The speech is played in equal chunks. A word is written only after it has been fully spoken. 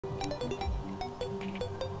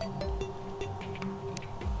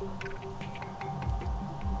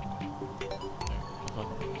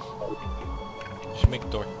should make a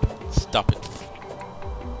door. Stop it.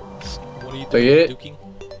 What are you So you doing, did it? duking?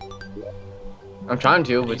 I'm trying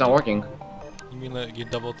to, but it's not working. You mean like you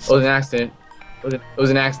doubled It was an accident. It was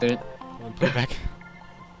an accident. Put it back.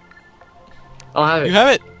 I don't have it. You have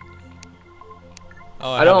it!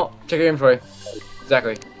 Oh, I don't. Check your inventory.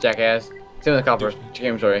 Exactly, jackass. It's in the copper. Douche. Check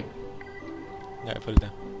your inventory. Yeah, put it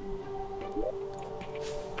down.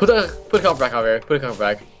 Put the copper back over here. Put the copper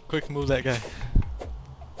back. Quick, move that guy.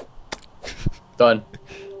 Done.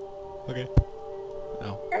 Okay.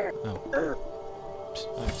 Oh.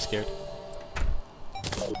 I'm scared.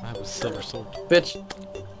 I have a silver sword. Bitch.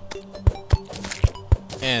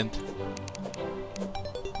 And...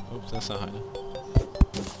 Oops, that's not high enough.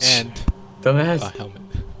 And... Dumbass. a helmet.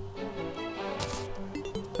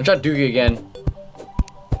 I'm trying to do it again.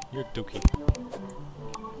 You're dookie.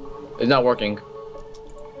 It's not working.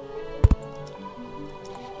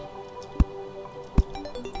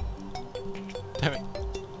 Damn it.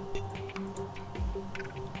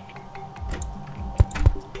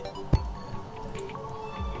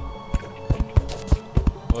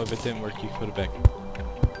 Well, if it didn't work, you put it back.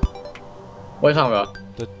 What are you talking about?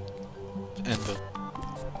 The anvil.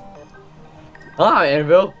 Ah,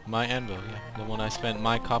 anvil. My anvil, yeah. The one I spent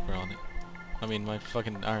my copper on it. I mean, my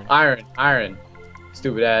fucking iron. Iron.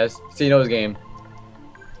 Stupid ass. See, you know his game.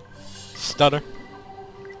 Stutter.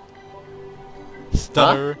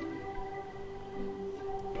 Stutter.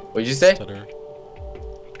 What'd you say? Stutter.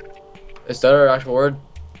 Is stutter an actual word?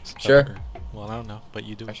 Sure. Stutter. Well, I don't know, but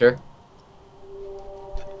you do. Sure.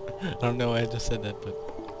 I don't know why I just said that, but...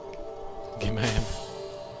 Give my hand.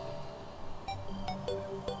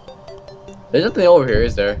 There's nothing over here,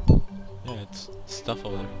 is there? Yeah, it's stuff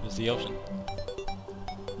over there. It's the ocean.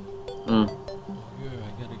 Hmm. Yeah,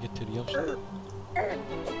 I gotta get to the ocean.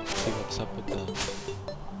 See what's up with the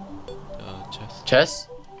chest. Chess?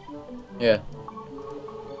 Yeah.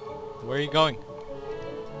 Where are you going?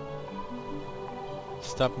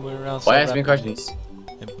 Stop moving around. Why so ask me rapidly questions?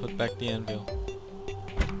 And put back the anvil.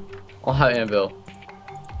 I'll have anvil.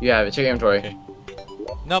 You have it. Check your inventory. Okay.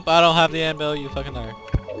 Nope, I don't have the anvil, you fucking liar.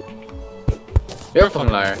 You're a fucking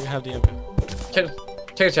liar. You have the anvil. Check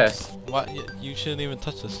the chest. What? You shouldn't even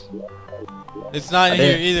touch this. It's not in I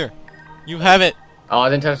here didn't. either. You have it. Oh, I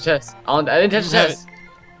didn't touch the chest. I didn't touch the You have chest.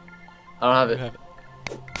 I don't have You it. have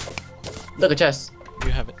it. Look at chest.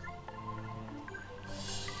 You have it.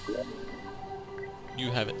 You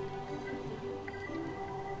have it.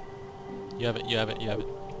 You have it. You have it. You have it.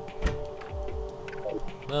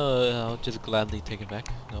 I'll just gladly take it back.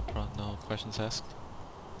 No questions asked.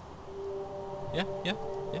 Yeah.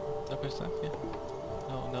 No questions asked. Yeah.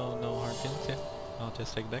 No hard feelings. Yeah. I'll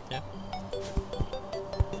just take it back. Yeah.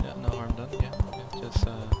 Yeah. No harm done. Yeah. Just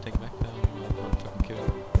take it back. No fucking kill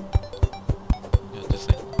it. Yeah. Just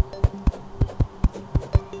say.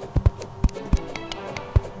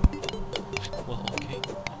 Well, okay.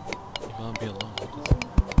 If I'll be alone, I'll just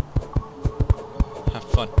have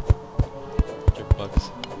fun. Your bugs.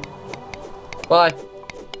 Bye.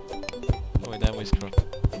 Oh wait, that way's corrupt.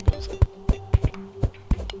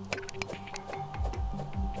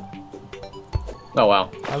 Oh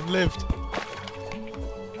wow. I've lived.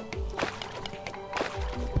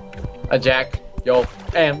 A jack. Yo.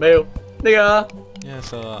 Anvil. Nigga. Yeah,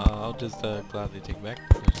 so I'll just gladly take it back.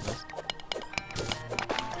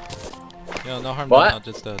 Yeah, no harm What? done. I'll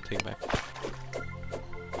just take it back.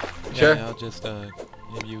 Sure. Yeah, I'll just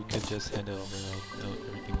if you could just hand it over,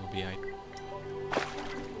 everything will be alright.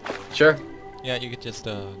 Sure. Yeah, you could just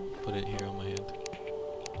put it here on my hand.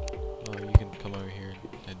 Or you can come over here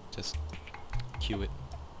and just cue it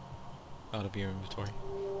out of your inventory.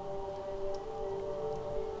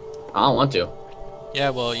 I don't want to. Yeah,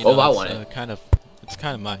 well, you Oh, know, I it's want it. kind of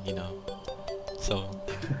mine, you know. So,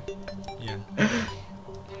 yeah.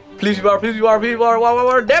 Please be water.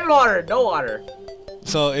 Water. Damn water. No water.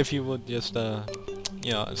 So if you would just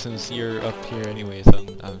you know, since you're up here anyways,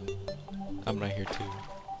 I'm right here too.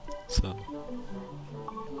 So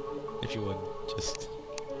if you would just,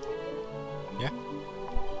 yeah.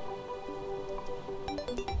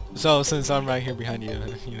 So since I'm right here behind you,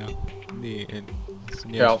 you know, it's the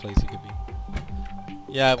nearest place you could be.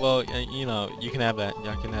 Yeah, well, you know, you can have that.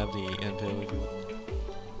 I can have the anvil if you would.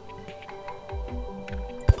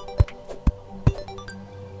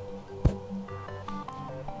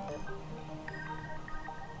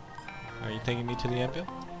 Are you taking me to the anvil?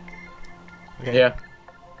 Okay. Yeah.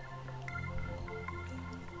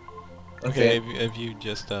 Okay, if you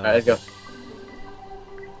just Alright, let's go.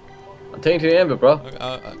 I'm taking you to the anvil, bro.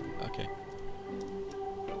 Okay.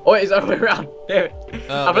 Oh wait, it's the other way around. Damn it.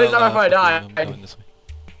 I believe it's not before I die. I'm going this way.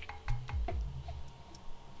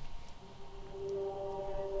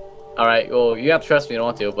 Alright, well, you have to trust me, I don't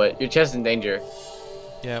want to, but your chest is in danger.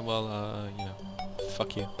 Yeah, well, you know,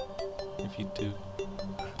 fuck you. If you do.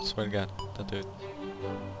 Swear to God, don't do it.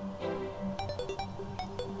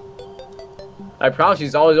 I promise you,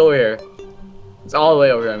 it's always over here. It's all the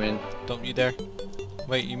way over here, I mean. Don't you dare.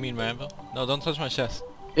 Wait, you mean my anvil? No, don't touch my chest.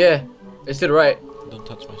 Yeah, it's to the right. Don't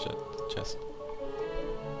touch my chest.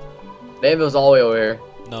 The anvil's all the way over here.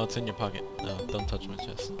 No, it's in your pocket. No, don't touch my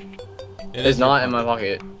chest. It's not in my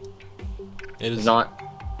pocket. It is It's not.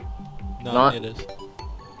 No, not. it is.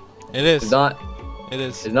 It is. It's not. It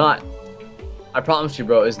is. It's not. I promise you,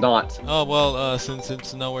 bro, it's not. Oh, well, since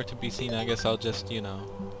it's nowhere to be seen, I guess I'll just, you know,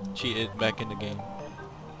 cheat it back in the game.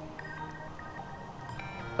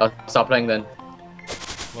 I'll stop playing then.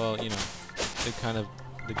 Well, you know,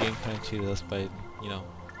 the game kind of cheated us by, you know,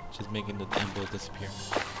 just making the anvil disappear.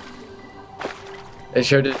 It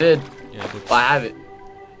sure did. Yeah, it did. Well, I have it.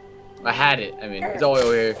 I had it. I mean, it's all the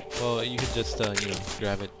way over here. Well, you could just, you know,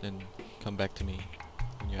 grab it and come back to me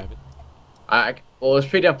when you have it. Well, it's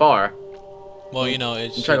pretty damn far. Well, you know,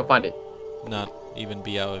 it I'm trying to find it. not even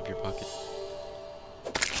be out of your pocket.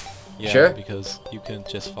 Yeah, Sure? because you can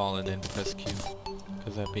just fall and then press Q.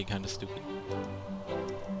 Because that'd be kind of stupid.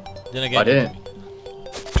 Then again, I didn't.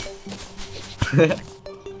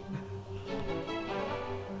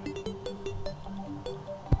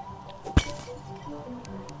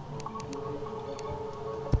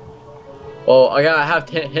 Well, I have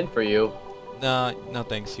a hint for you. Nah, no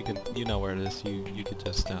thanks. You know where it is. You could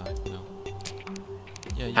just, you know.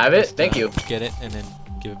 Yeah, you Have could it? just, Thank you. Get it and then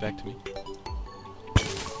give it back to me.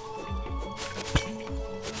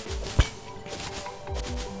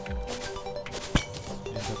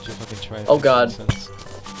 Yeah, don't you fucking try it Oh for God. nonsense,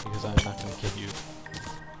 because I'm not gonna give you.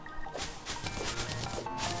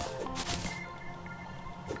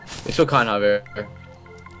 It's so kind of here.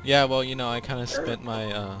 Yeah, well, you know, I kind of spent my,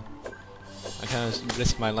 I kind of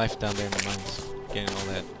risked my life down there in the mines, getting all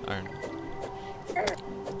that iron.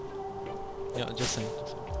 Yeah, just saying.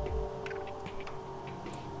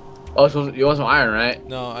 Oh, so you want some iron, right?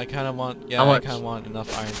 No, I kind of want, yeah, How I much? kind of want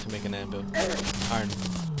enough iron to make an anvil. Iron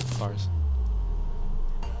bars.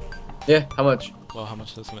 Yeah, how much? Well, how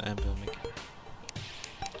much does an anvil make?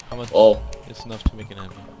 How much Oh, is enough to make an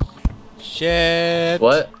anvil? Shit!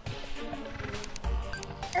 what?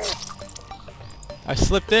 I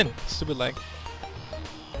slipped in! Stupid lag.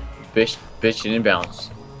 Bitch didn't bounce.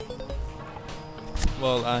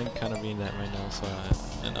 Well, I'm kind of being that right now, so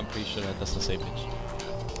and I'm pretty sure that doesn't say bitch.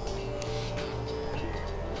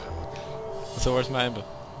 So where's my anvil?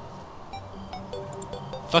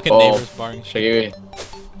 Fucking Oh, neighbors barring shit.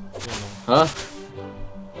 Huh?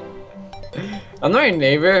 I'm not your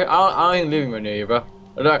neighbor. I don't even live near you, bro.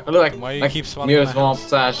 I look like Why do you like keep spawning near in my swamp house?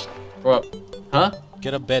 slash. What? Huh?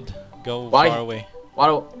 Get a bed. Go Why? far away. Why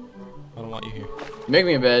don't I don't want you here. make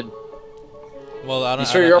me a bed? Well, I don't.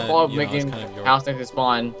 It's sure I your don't- fault you know, it's making kind of your- house next to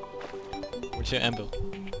spawn. Where's your anvil?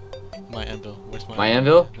 My anvil. Where's my My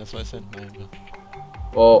anvil? That's what I said. My anvil.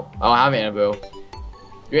 Well, I don't have an anvil.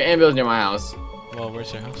 Your anvil's near my house. Well,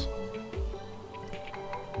 where's your house?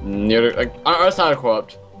 Near the, like on the other side of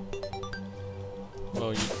corrupt.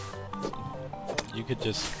 Well, you could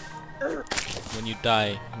just when you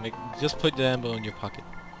die, just put the anvil in your pocket,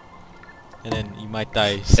 and then you might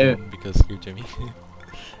die soon because you're Jimmy.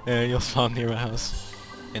 And you'll spawn near my house,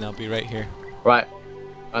 and I'll be right here. Right.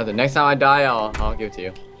 The next time I die, I'll give it to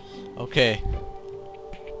you. Okay.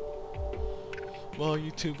 Well, you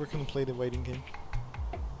two, we're gonna play the waiting game.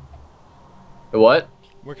 The what?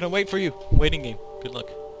 We're gonna wait for you. Waiting game. Good luck.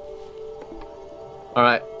 All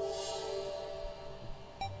right.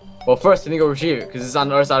 Well, first, I need to go retrieve it because it's on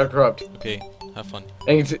the other side of corrupt. Okay. Have fun.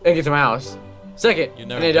 And get to my house. Second, You and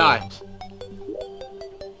never then build a die. house,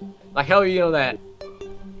 Like hell, you know that?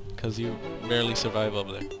 cause you rarely survive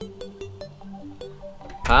over there.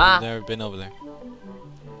 Huh? You've never been over there.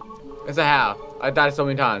 Yes, I have. I died so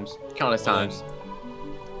many times, countless Well, times.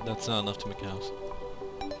 That's not enough to make a house.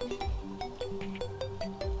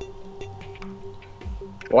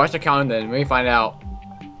 Watch the count then. We can find out.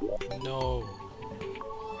 No.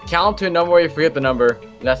 Count to a number where you forget the number.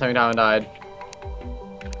 That's how many times I died.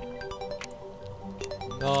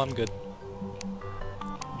 No, I'm good.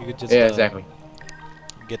 You could just Yeah, exactly.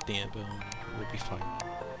 get the anvil. We'll be fine.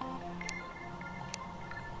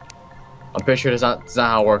 I'm pretty sure that's not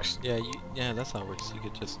how it works. Yeah, yeah, that's how it works. You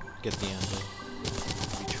could just get the anvil,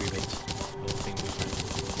 retrieve it. Everything will be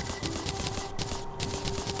fine.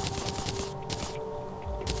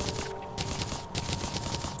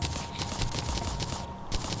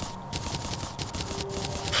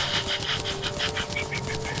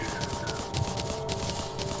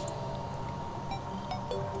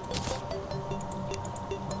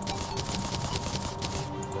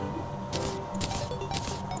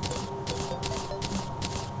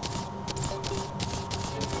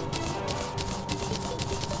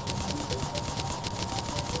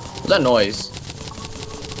 that noise?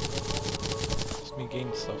 It's me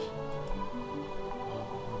gaining stuff.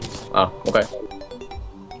 What do you think? Oh, okay.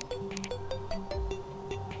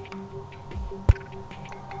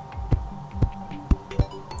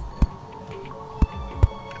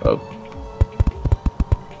 Oh.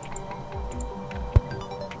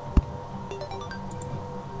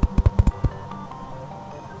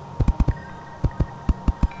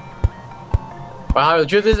 Wow, the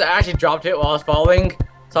truth is I actually dropped it while I was falling,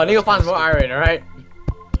 so I need to find some more iron, alright?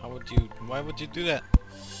 Why would you do that?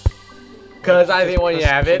 Because I didn't want you to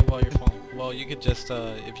Press have Q it. while you're falling. Well, you could just,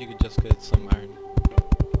 if you could just get some iron.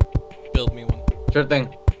 Build me one. Sure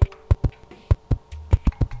thing.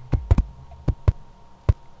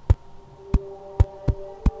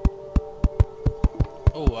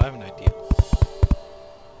 Oh, I have an idea.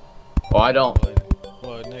 Oh, I don't.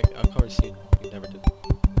 Well, Nick, of course you never did.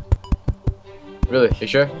 Really? You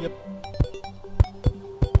sure? Yep.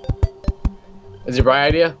 Is it a bright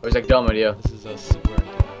idea or is it a dumb idea? This is a super idea.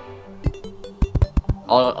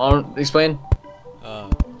 I'll explain. You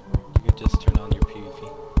could just turn on your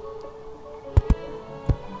PvP.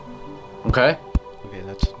 Okay. Okay,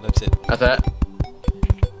 that's it. That's that.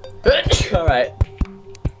 Alright.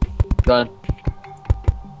 Done.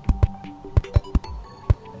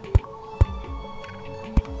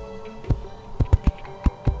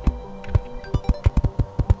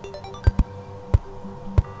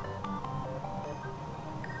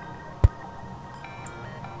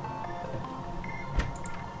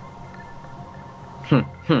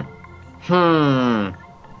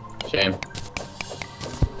 Shame.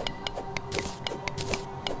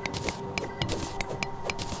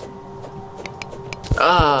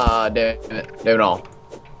 Ah, damn it. Damn it all.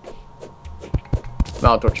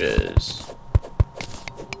 Mount torches.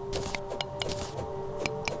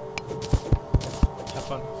 Have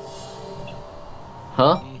fun.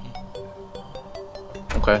 Huh?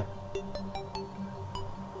 Mm-hmm. Okay.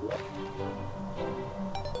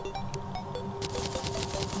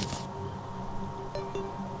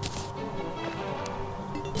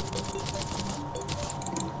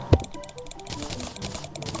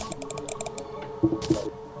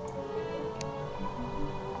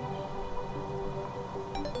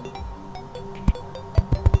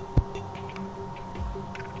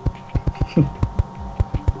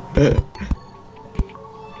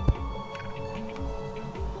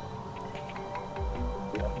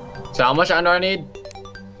 So how much iron do I need?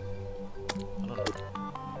 I don't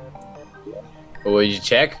know. Will you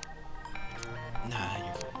check? Nah,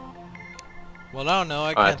 you're fine. Well, I don't know.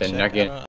 I Alright, can't then check. I can- I don't-